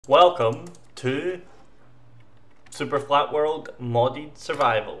Welcome to Superflat World Modded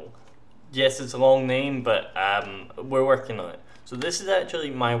Survival. Yes, it's a long name, but we're working on it. So this is actually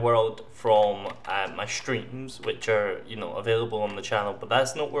my world from my streams, which are available on the channel. But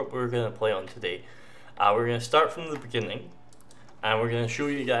that's not what we're going to play on today. We're going to start from the beginning, and we're going to show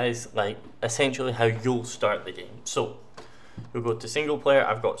you guys essentially how you'll start the game. So you'll go to single player.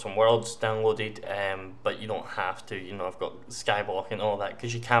 I've got some worlds downloaded, but you don't have to. I've got Skyblock and all that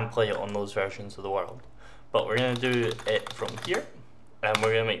because you can play it on those versions of the world. But we're gonna do it from here, and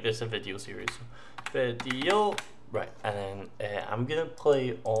we're gonna make this a video series. Video, right? And then I'm gonna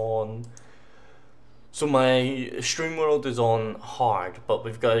play on. So my stream world is on hard, but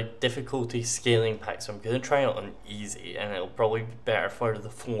we've got a difficulty scaling pack, so I'm going to try it on easy, and it'll probably be better for the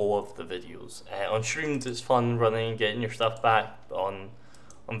flow of the videos. On streams it's fun running and getting your stuff back, but on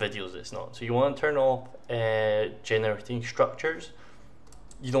videos it's not. So you want to turn off generating structures.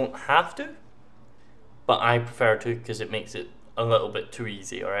 You don't have to, but I prefer to because it makes it a little bit too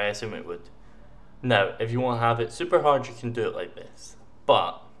easy, or I assume it would. Now, if you want to have it super hard, you can do it like this,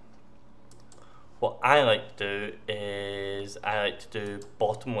 but what I like to do is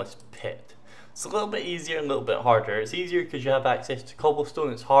bottomless pit. It's a little bit easier, a little bit harder. It's easier because you have access to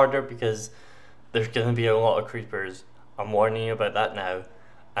cobblestone. It's harder because there's going to be a lot of creepers. I'm warning you about that now.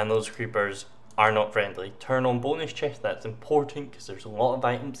 And those creepers are not friendly. Turn on bonus chest. That's important because there's a lot of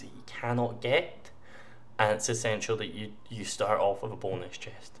items that you cannot get. And it's essential that you start off with a bonus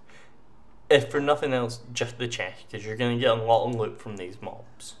chest. If for nothing else, just the chest, because you're going to get a lot of loot from these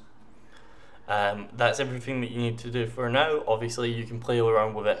mobs. That's everything that you need to do for now. Obviously you can play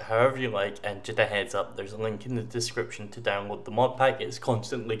around with it however you like, and just a heads up, there's a link in the description to download the mod pack. It's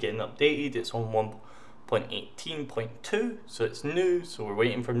constantly getting updated. It's on 1.18.2, so it's new, so we're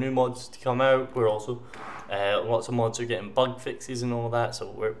waiting for new mods to come out. We're also lots of mods are getting bug fixes and all that, so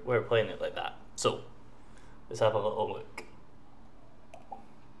we're playing it like that. So let's have a little look.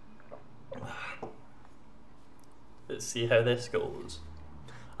 Let's see how this goes.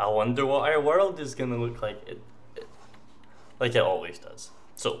 I wonder what our world is going to look like. Like it always does.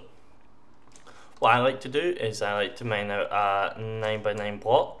 So, what I like to do is I like to mine out a 9x9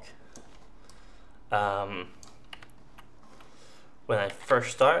 block. When I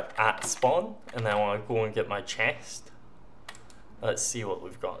first start at spawn, and then I want to go and get my chest. Let's see what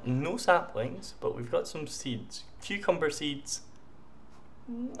we've got. No saplings, but we've got some seeds. Cucumber seeds.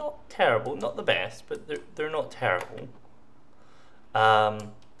 Not terrible, not the best, but they're not terrible.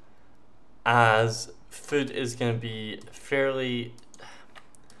 As food is going to be fairly,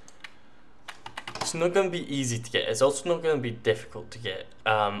 it's not going to be easy to get, it's also not going to be difficult to get.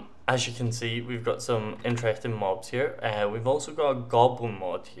 As you can see, we've got some interesting mobs here. We've also got a goblin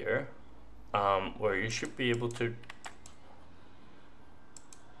mod here, where you should be able to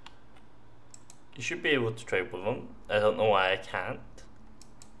trade with them. I don't know why I can't.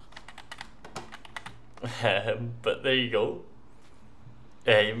 But there you go.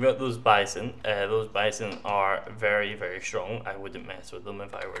 You've got those bison. Those bison are very, very strong. I wouldn't mess with them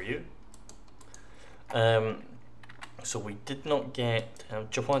if I were you. So we did not get.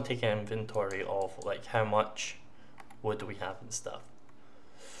 Just want to take an inventory of how much wood do we have and stuff.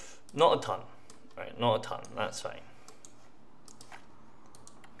 Not a ton, right? Not a ton. That's fine.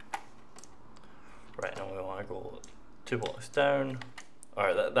 Right, and we want to go 2 blocks down.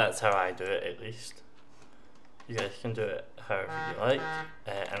 Alright, that's how I do it at least. You guys can do it however you like,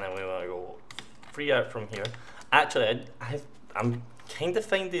 and then we want to go free out from here. Actually, I'm kind of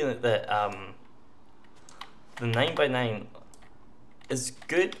finding that the 9x9 is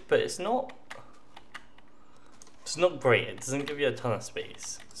good, but it's not great. It doesn't give you a ton of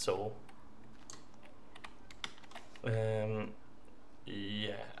space. So,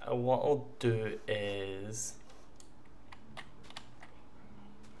 yeah, what I'll do is,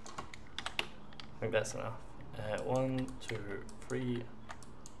 I think that's enough. 1, 2, 3,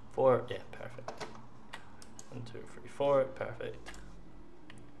 4. Yeah, perfect. 1, 2, 3, 4. Perfect.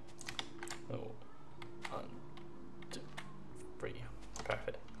 Oh, 1, 2, 3.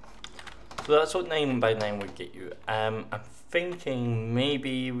 Perfect. So that's what 9x9 would get you. I'm thinking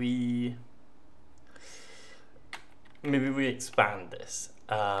maybe we expand this.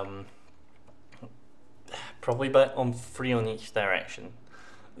 Probably on 3 on each direction.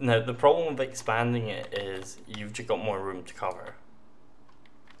 Now, the problem with expanding it is you've just got more room to cover.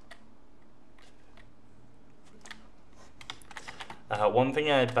 One thing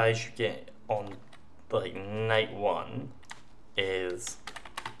I advise you get on night 1 is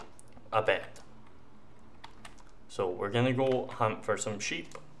a bed. So we're gonna go hunt for some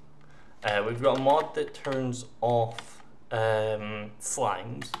sheep. We've got a mod that turns off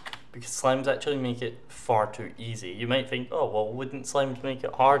slimes, because slimes actually make it far too easy. You might think, oh well, wouldn't slimes make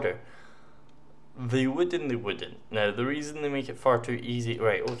it harder? They would and they wouldn't. Now the reason they make it far too easy,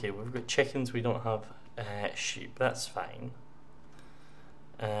 right, okay, we've got chickens, we don't have sheep, that's fine.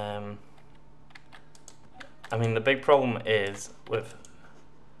 I mean, the big problem is with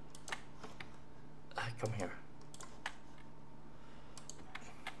come here.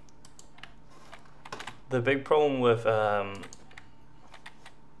 The big problem with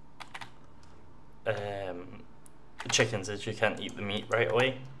chickens is you can't eat the meat right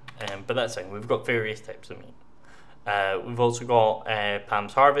away, but that's fine. We've got various types of meat. We've also got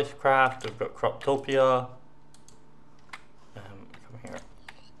Pam's Harvest Craft. We've got Croptopia. Come here.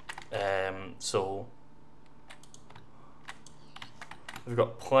 So we've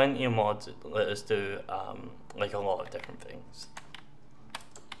got plenty of mods that let us do like a lot of different things.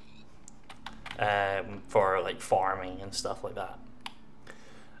 For like farming and stuff like that.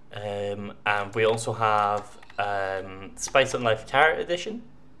 And we also have Spice and Life Carrot Edition,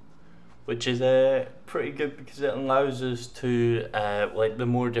 which is pretty good because it allows us to like the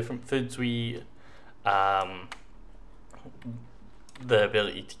more different foods we eat, the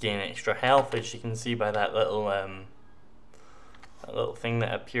ability to gain extra health, as you can see by that little thing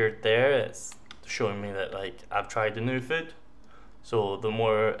that appeared there. It's showing me that like I've tried a new food. So the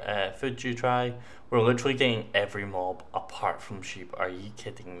more food you try, we're literally getting every mob apart from sheep. Are you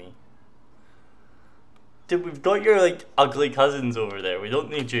kidding me? Dude, we've got your like ugly cousins over there. We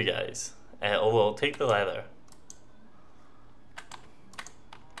don't need you guys. Although I'll take the leather.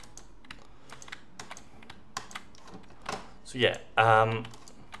 So yeah, right,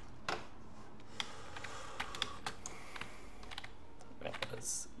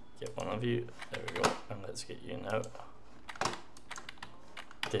 let's get one of you. There we go, and let's get you now.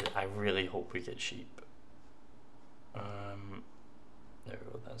 Dude, I really hope we get sheep. There we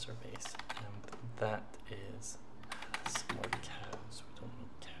go, that's our base. And that is some more cows. We don't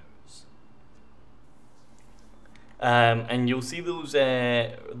need cows. And you'll see those,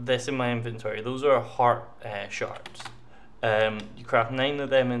 this in my inventory. Those are heart shards. You craft 9 of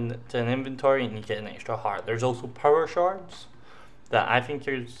them into an inventory and you get an extra heart. There's also power shards that I think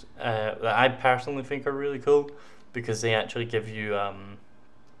is, that I personally think are really cool because they actually give you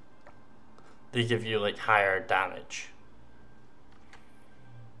like higher damage.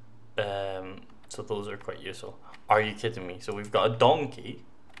 So those are quite useful. Are you kidding me? So we've got a donkey,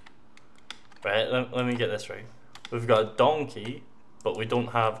 right? Let me get this right. We've got a donkey, but we don't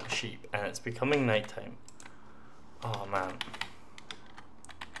have sheep, and it's becoming nighttime. Oh man.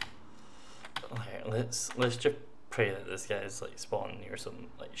 Okay, let's just pray that this guy's like spawning near some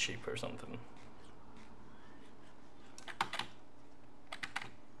like sheep or something.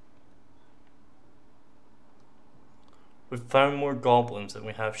 We've found more goblins than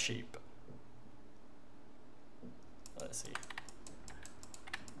we have sheep. Let's see.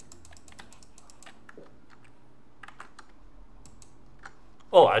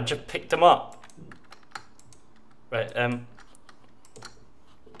 Oh, I just picked him up. Right, can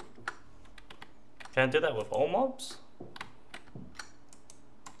I do that with all mobs?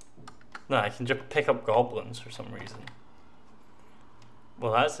 No, I can just pick up goblins for some reason.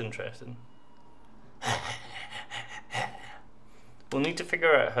 Well, that's interesting. We'll need to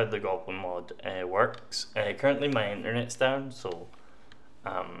figure out how the goblin mod works. Currently my internet's down, so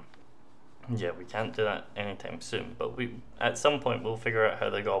yeah, we can't do that anytime soon, but at some point we'll figure out how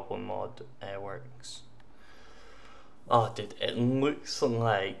the goblin mod works. Oh dude, it looks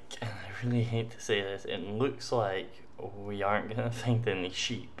like, and I really hate to say this, it looks like we aren't gonna find any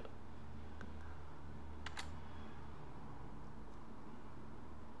sheep.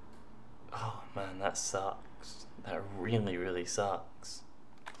 Oh man, that sucks. That really, really sucks.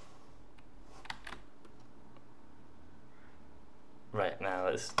 Right, now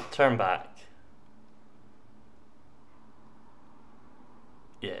let's turn back.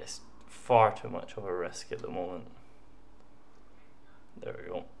 Yeah, it's far too much of a risk at the moment. There we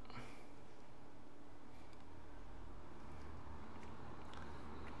go.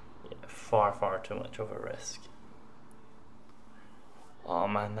 Yeah, far too much of a risk. Oh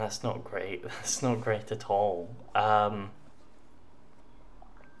man, that's not great. That's not great at all. Crap.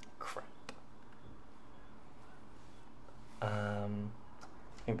 I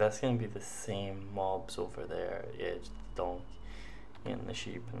think that's gonna be the same mobs over there. Yeah, just the donkey and the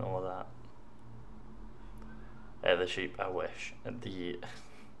sheep and all of that. The sheep, I wish. The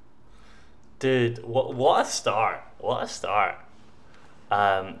dude, what a start! What a start!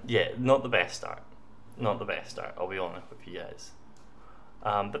 Yeah, not the best start. Not the best start. I'll be honest with you guys.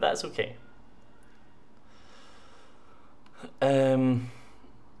 But that's okay.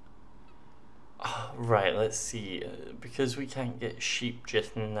 Right, let's see. Because we can't get sheep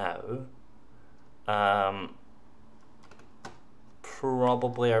just now,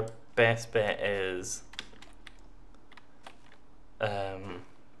 probably our best bet is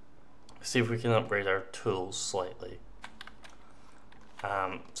see if we can upgrade our tools slightly.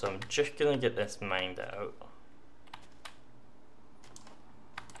 So I'm just gonna get this mined out.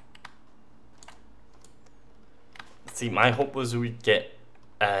 See, my hope was we'd get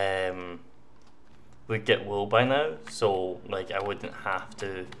wool by now, so like I wouldn't have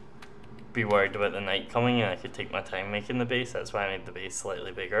to be worried about the night coming, and I could take my time making the base. That's why I made the base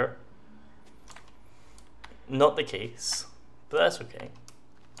slightly bigger. Not the case, but that's okay.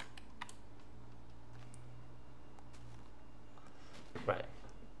 Right.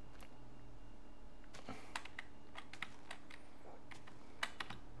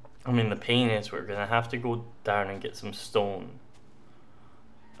 I mean, the pain is we're gonna have to go down and get some stone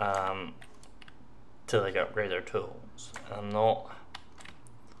to like upgrade our tools. And that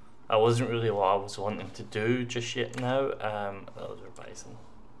wasn't really what I was wanting to do just yet now. Those are bison.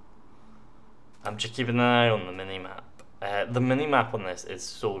 I'm just keeping an eye on the mini-map. The mini-map on this is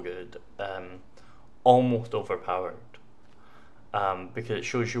so good. Almost overpowered. Because it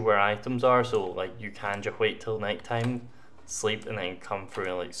shows you where items are, so like you can just wait till nighttime, sleep, and then come through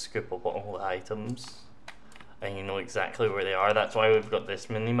and like scoop up all the items, and you know exactly where they are. That's why we've got this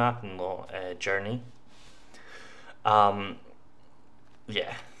mini map and the journey.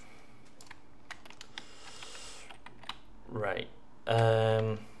 Yeah. Right.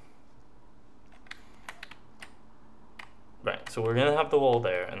 Right. So we're gonna have the wall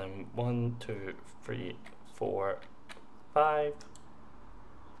there, and then 1, 2, 3, 4, 5. I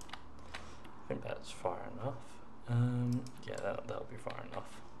think that's far enough. Yeah, that'll be far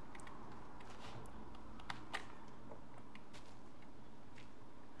enough.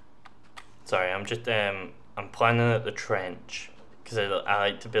 Sorry, I'm just I'm planning out the trench because I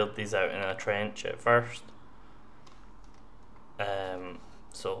like to build these out in a trench at first.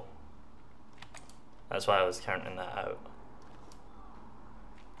 So that's why I was counting that out.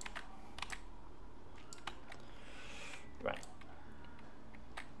 Right.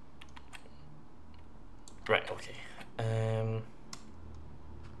 Right, okay.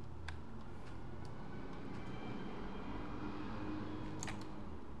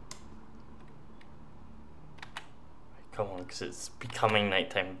 Come on, because it's becoming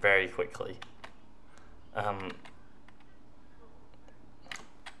nighttime very quickly. And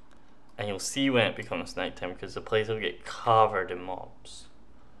you'll see when it becomes nighttime because the place will get covered in mobs.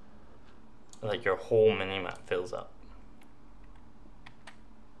 Like your whole minimap fills up.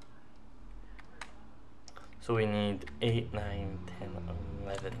 So we need 8, 9, 10,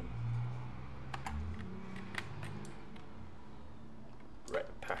 11. Right,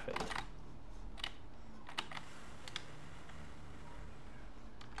 perfect.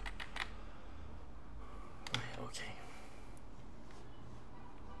 Right, okay.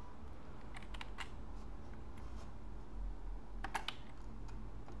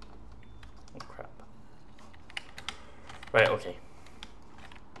 Oh crap. Right, okay.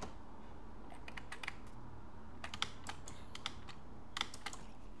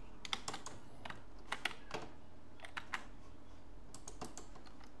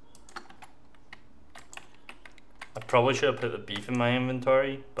 Probably should have put the beef in my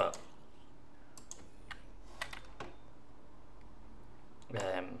inventory, but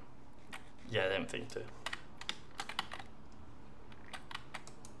yeah, I didn't think to.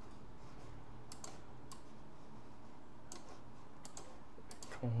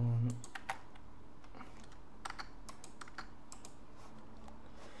 Come on.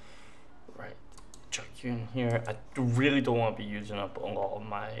 Right, chuck you in here. I really don't want to be using up a lot of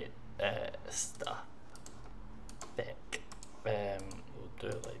my stuff. We'll do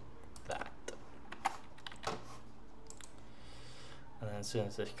it like that. And then as soon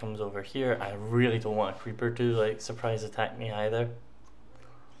as this comes over here, I really don't want a creeper to like surprise attack me either.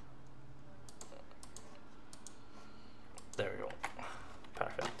 There we go.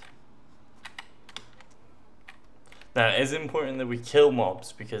 Perfect. Now it is important that we kill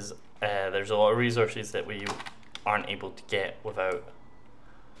mobs because there's a lot of resources that we aren't able to get without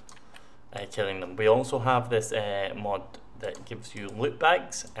killing them. We also have this mod that gives you loot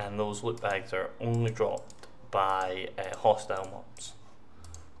bags, and those loot bags are only dropped by hostile mobs.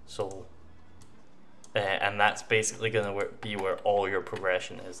 So, and that's basically going to be where all your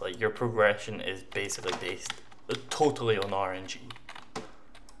progression is. Like your progression is basically based totally on RNG.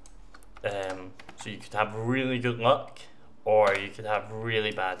 So you could have really good luck, or you could have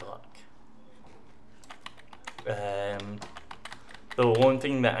really bad luck. The one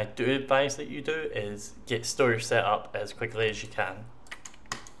thing that I do advise that you do is get storage set up as quickly as you can.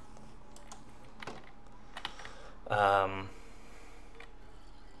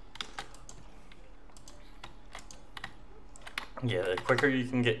 Yeah, the quicker you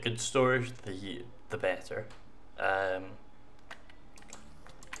can get good storage, the better.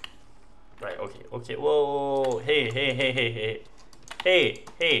 Right, okay, whoa, hey.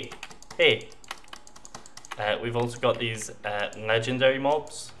 We've also got these legendary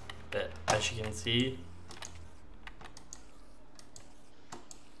mobs that, as you can see,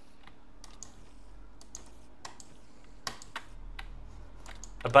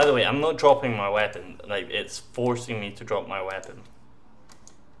 by the way, I'm not dropping my weapon, like it's forcing me to drop my weapon.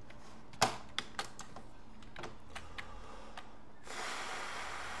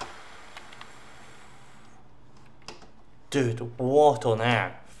 Dude, what on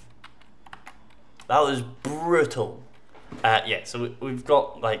earth? That was brutal. Yeah, so we've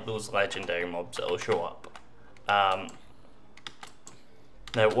got like those legendary mobs that'll show up.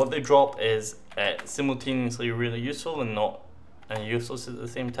 Now what they drop is simultaneously really useful and not useless at the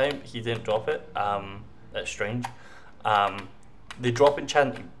same time. He didn't drop it. That's strange. They drop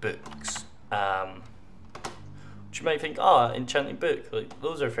enchanting books. Which you might think, enchanting book, like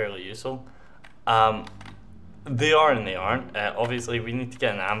those are fairly useful. They are and they aren't. Obviously we need to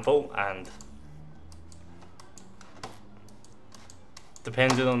get an anvil, and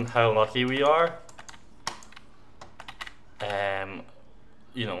depending on how lucky we are,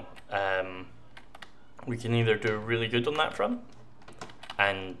 we can either do really good on that front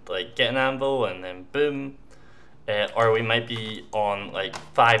and like get an anvil and then boom, or we might be on like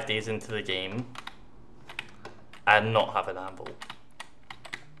 5 days into the game and not have an anvil.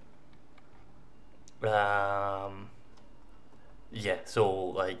 Yeah, so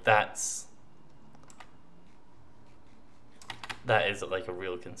like that is like a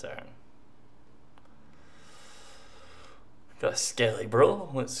real concern. Got a skelly,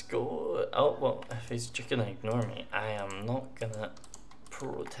 bro. Let's go. Oh well, if he's just gonna ignore me, I am not gonna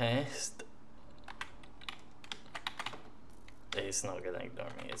protest. He's not gonna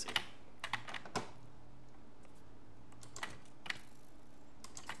ignore me, is he?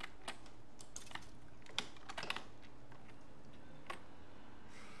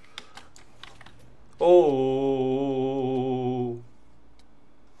 Oh,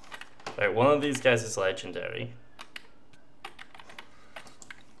 right. One of these guys is legendary.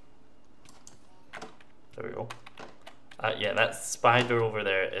 There we go. Yeah, that spider over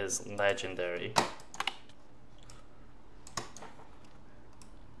there is legendary.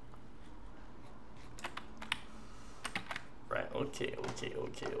 Right. Okay.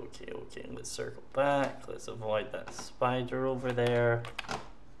 Let's circle back. Let's avoid that spider over there.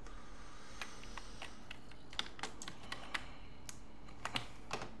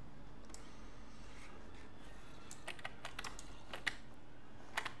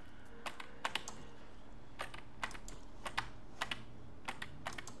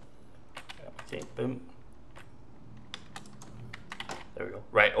 Okay, boom. There we go.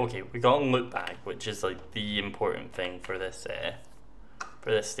 Right, okay, we got a loot bag, which is like the important thing for this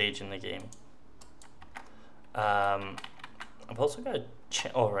stage in the game. I've also got a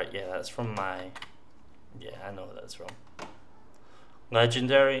oh right, yeah, that's from my, yeah, I know what that's from.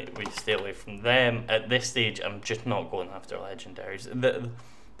 Legendary, we stay away from them. At this stage, I'm just not going after legendaries.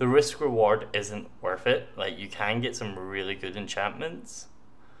 The risk reward isn't worth it. Like, you can get some really good enchantments,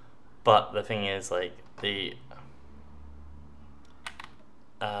 but the thing is, like,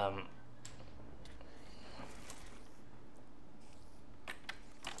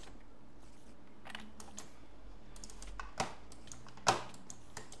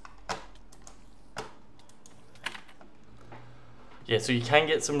 yeah, so you can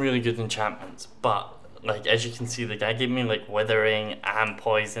get some really good enchantments, but like, as you can see, the guy gave me like withering and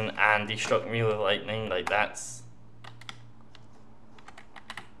poison, and he struck me with lightning. Like, that's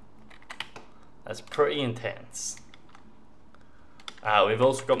pretty intense. We've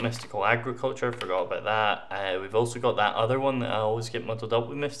also got mystical agriculture, forgot about that. We've also got that other one that I always get muddled up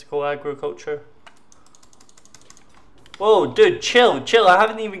with, mystical agriculture. Whoa, dude, chill, I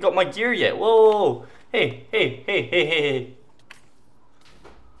haven't even got my gear yet. Whoa, hey.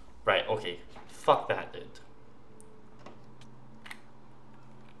 Right, okay, fuck that, dude.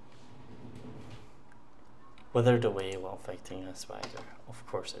 Withered away while fighting a spider. Of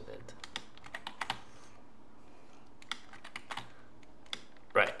course I did.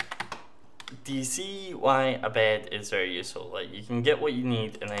 Right. Do you see why a bed is very useful? Like, you can get what you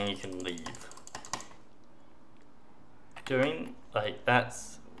need and then you can leave. Like,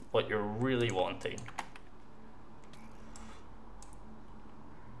 that's what you're really wanting.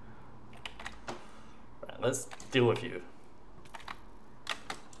 let's deal with you.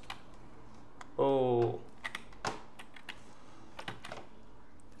 Oh.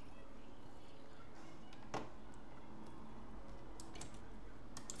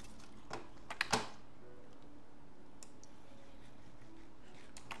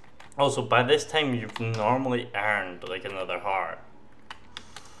 Also, by this time you've normally earned like another heart.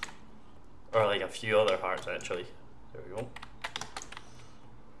 Or like a few other hearts actually. There we go.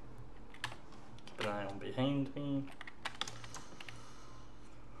 Keep an eye on behind me.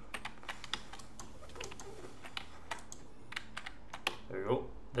 There we go.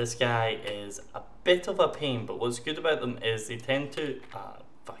 This guy is a bit of a pain, but what's good about them is they tend to...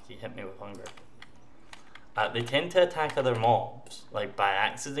 fuck, he hit me with hunger. They tend to attack other mobs, like by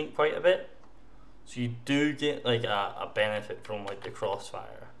accident quite a bit. So you do get like a benefit from like the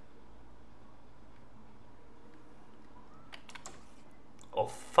crossfire. Oh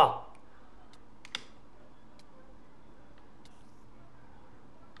fuck.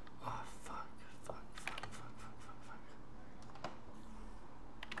 Oh fuck.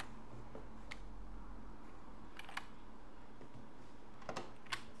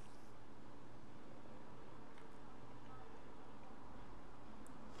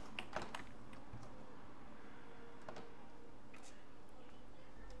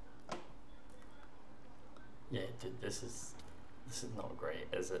 Yeah, dude, this is not great,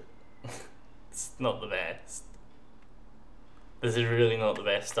 is it? It's not the best. This is really not the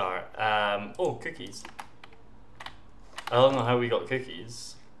best start. Oh, cookies. I don't know how we got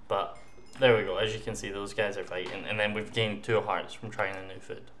cookies, but there we go. As you can see, those guys are fighting, and then we've gained 2 hearts from trying a new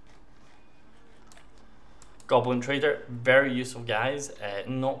food. Goblin Trader, very useful guys.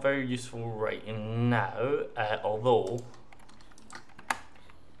 Not very useful right now, although...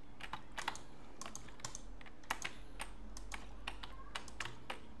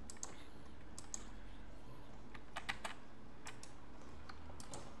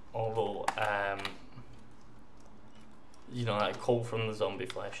 you know, that coal from the zombie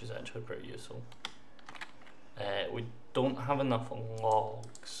flesh is actually pretty useful. We don't have enough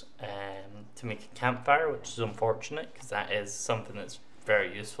logs to make a campfire, which is unfortunate because that is something that's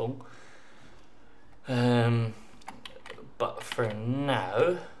very useful. But for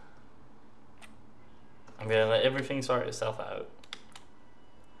now, I'm going to let everything sort itself out.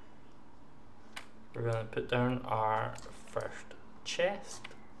 We're going to put down our first chest.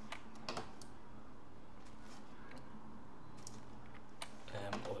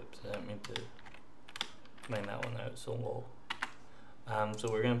 Oops, I didn't mean to mine that one out so low.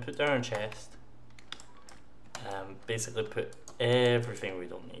 So we're going to put down our chest. Basically put everything we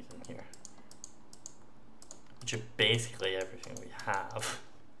don't need in here. Which is basically everything we have.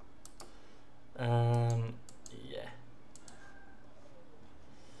 Yeah.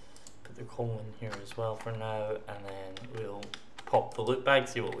 Put the coal in here as well for now, and then we'll pop the loot bag,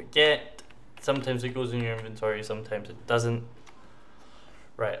 see what we get. Sometimes it goes in your inventory, sometimes it doesn't.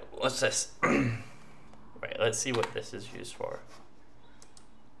 Right, what's this? Right, let's see what this is used for.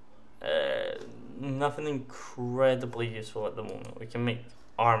 Nothing incredibly useful at the moment. We can make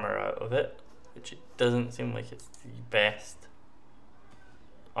armor out of it, which it doesn't seem like it's the best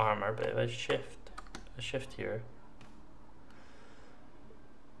armor, but if I shift here.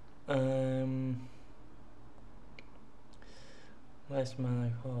 Less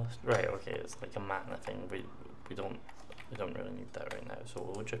mana cost. Right, okay, it's like a mana thing. We don't really need that right now, so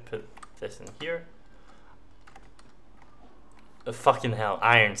we'll just put this in here. Fucking hell,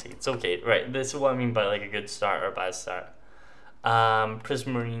 iron seeds. Okay, right, this is what I mean by like a good start or a bad start.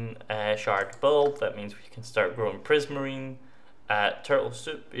 Prismarine shard bulb, that means we can start growing prismarine. Turtle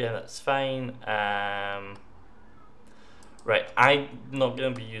soup, yeah, that's fine. Right, I'm not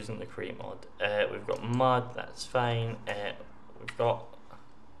going to be using the create mod. We've got mud, that's fine. We've got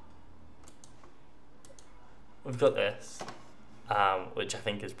this, which I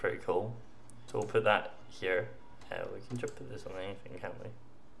think is pretty cool. So we'll put that here. We can just put this on anything, can't we?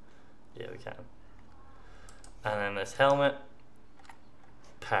 Yeah, we can. And then this helmet.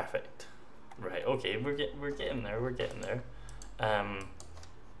 Perfect. Right, okay, we're getting there,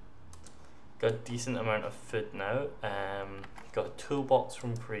 got a decent amount of food now. Got a toolbox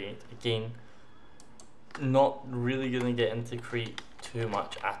from create. Again, not really gonna get into create too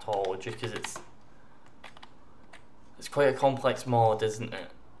much at all, just because it's quite a complex mod, isn't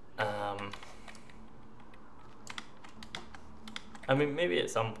it? I mean, maybe at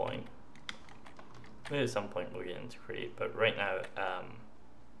some point we'll get into create, but right now,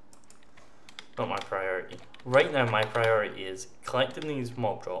 not my priority. Right now, my priority is collecting these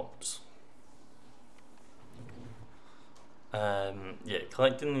mob drops, Yeah,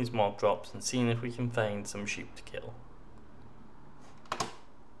 collecting these mob drops and seeing if we can find some sheep to kill.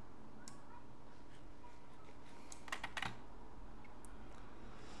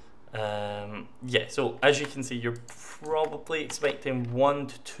 Yeah, so as you can see, you're probably expecting 1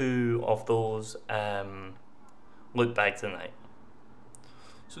 to 2 of those loot bags a night.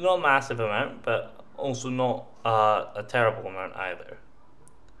 So not a massive amount, but also not a terrible amount either.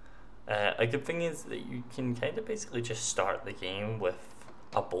 A good thing is that you can kind of basically just start the game with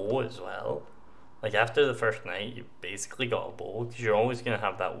a bow as well. Like after the first night, you basically got a bow because you're always going to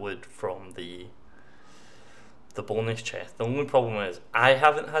have that wood from the bonus chest. The only problem is I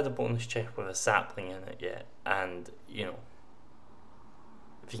haven't had a bonus chest with a sapling in it yet, and you know,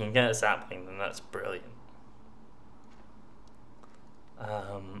 if you can get a sapling, then that's brilliant.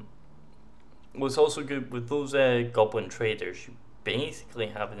 What's also good with those goblin traders, you basically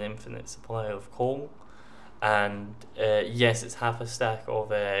have an infinite supply of coal, and yes, it's half a stack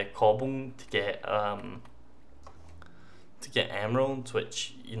of cobble to get emeralds,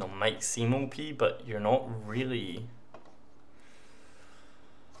 which you know might seem OP, but you're not really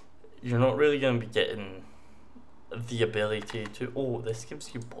going to be getting the ability to. Oh, this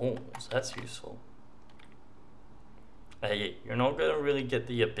gives you bones. That's useful. You're not going to really get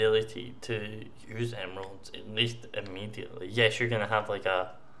the ability to use emeralds, at least immediately. Yes, you're going to have like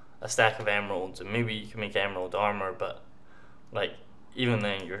a stack of emeralds, and maybe you can make emerald armor, but like even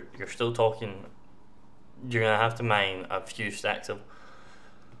then, you're still talking. You're going to have to mine a few stacks of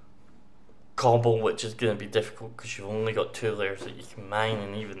cobble, which is going to be difficult because you've only got 2 layers that you can mine,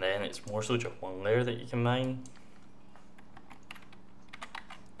 and even then, it's more so just 1 layer that you can mine.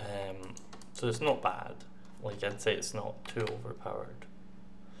 So it's not bad. Like I'd say it's not too overpowered.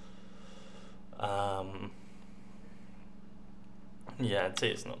 Yeah, I'd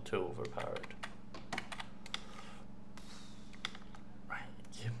say it's not too overpowered. Right,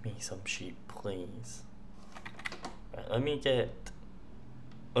 give me some sheep, please. Right, let me get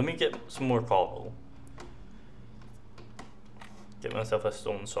some more cobble. Get myself a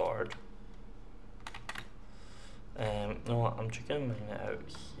stone sword. No, what, I'm just gonna mine it out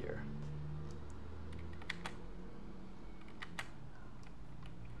here.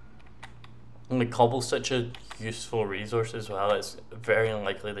 And the cobble's such a useful resource as well. It's very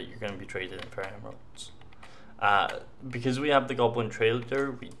unlikely that you're going to be trading it for emeralds. Because we have the Goblin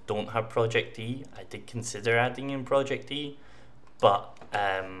Trader, we don't have Project E. I did consider adding in Project E, but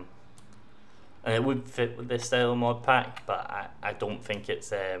and it would fit with this style of mod pack, but I don't think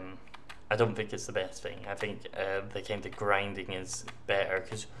it's the best thing. I think the kind of grinding is better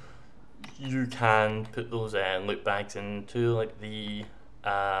because you can put those loot bags into like the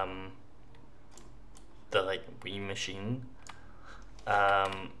like Wii machine,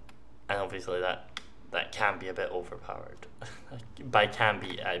 and obviously that can be a bit overpowered. By can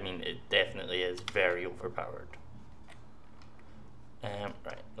be, I mean it definitely is very overpowered.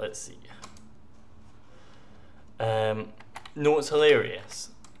 Right, let's see. No, it's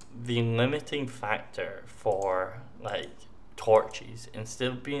hilarious. The limiting factor for like torches,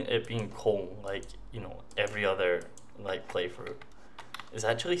 instead of being coal like you know every other like playthrough, is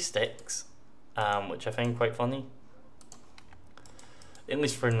actually sticks. Which I find quite funny. At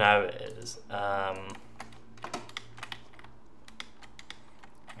least for now it is.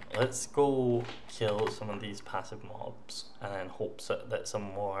 Let's go kill some of these passive mobs and then hope that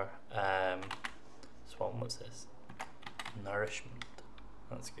some more Swan, what's this? Nourishment.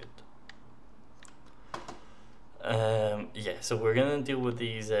 That's good. Yeah, so we're gonna deal with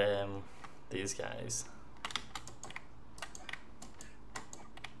these guys.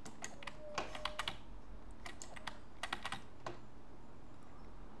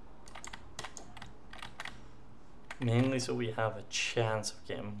 Mainly so we have a chance of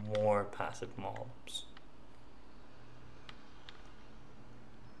getting more passive mobs.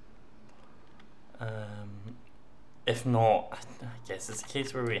 If not, I guess it's a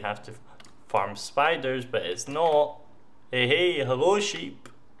case where we have to farm spiders, but it's not. Hey, hello sheep.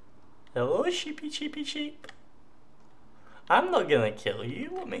 Hello sheepy sheep. I'm not gonna kill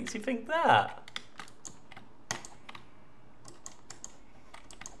you. What makes you think that?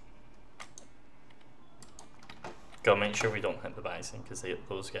 Gotta make sure we don't hit the bison because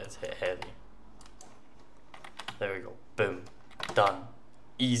those guys hit heavy. There we go. Boom. Done.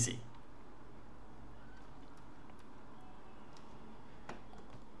 Easy.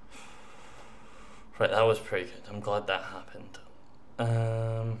 Right, that was pretty good. I'm glad that happened.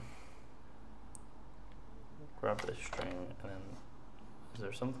 Grab this string and then is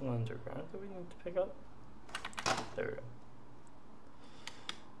there something underground that we need to pick up? There we go.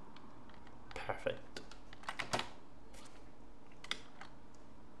 Perfect.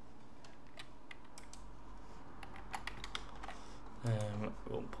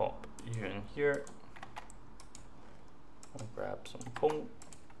 we'll pop you in here. I'll grab some coal.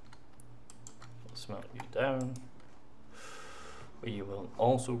 We'll smelt you down. We will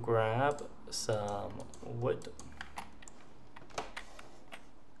also grab some wood.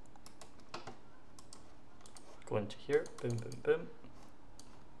 Go into here. Boom, boom, boom.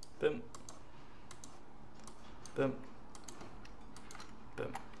 Boom. Boom.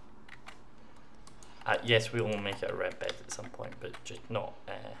 Boom. Yes, we will make it a red bed at some point, but just not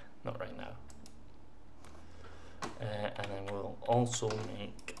right now. And then we'll also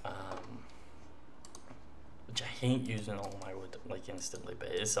make, which I hate using all my wood like instantly, but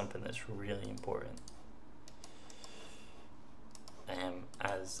it is something that's really important.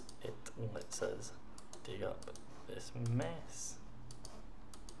 As it lets us dig up this mess.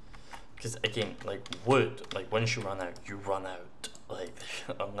 Because again, like wood, like once you run out, you run out. Like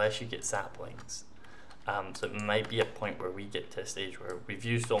unless you get saplings. So it might be a point where we get to a stage where we've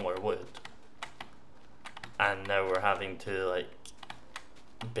used all our wood, and now we're having to like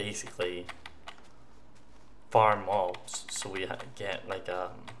basically farm mobs. So we get like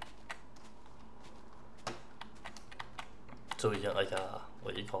so we get like a,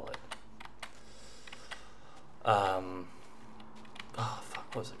 what do you call it? Oh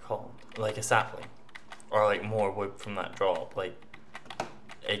fuck, what's it called? Like a sapling, or like more wood from that drop. Like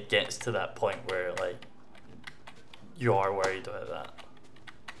it gets to that point where like you are worried about that.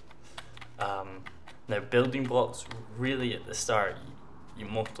 Now building blocks, really at the start you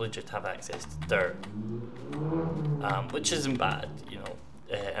mostly just have access to dirt, which isn't bad, you know.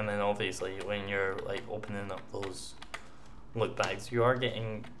 And then obviously when you're like opening up those loot bags, you are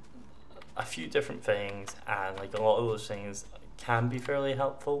getting a few different things, and like a lot of those things can be fairly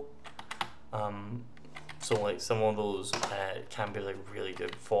helpful. So like some of those can be like really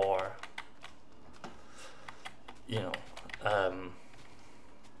good for, you know,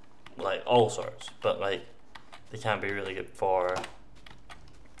 like all sorts, but like they can be really good for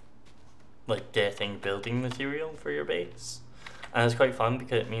like getting building material for your base. And it's quite fun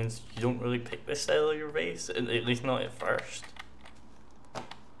because it means you don't really pick the style of your base, at least not at first.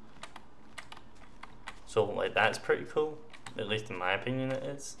 So like that's pretty cool, at least in my opinion it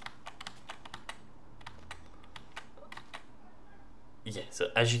is. Yeah, so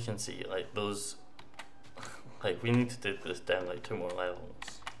as you can see, like those, like we need to do this down like 2 more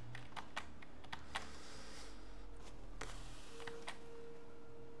levels.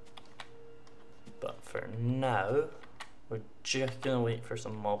 But for now, we're just gonna wait for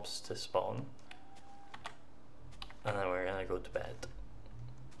some mobs to spawn, and then we're gonna go to bed.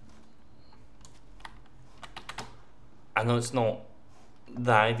 I know it's not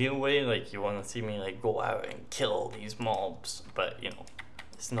the ideal way, like you want to see me like go out and kill all these mobs, but you know,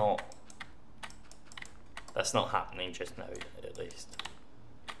 it's not, that's not happening just now, at least.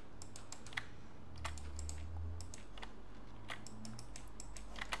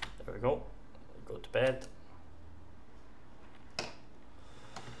 There we go. Go to bed.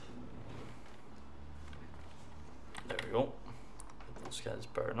 There we go. Those guys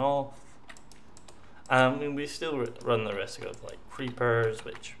burn off. I mean, we still run the risk of like creepers,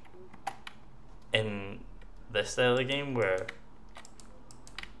 which in this style of game where,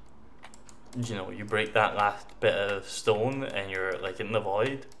 you know, you break that last bit of stone and you're like in the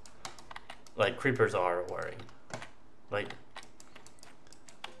void, like creepers are a worry, like,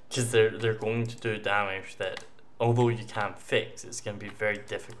 because they're going to do damage that, although you can fix, it's going to be very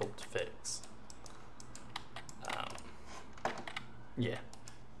difficult to fix. Yeah.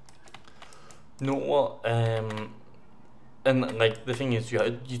 You know what? And like the thing is,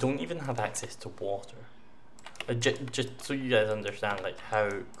 you don't even have access to water. Just so you guys understand like how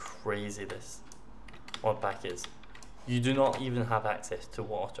crazy this mod pack is, you do not even have access to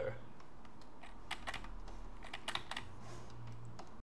water.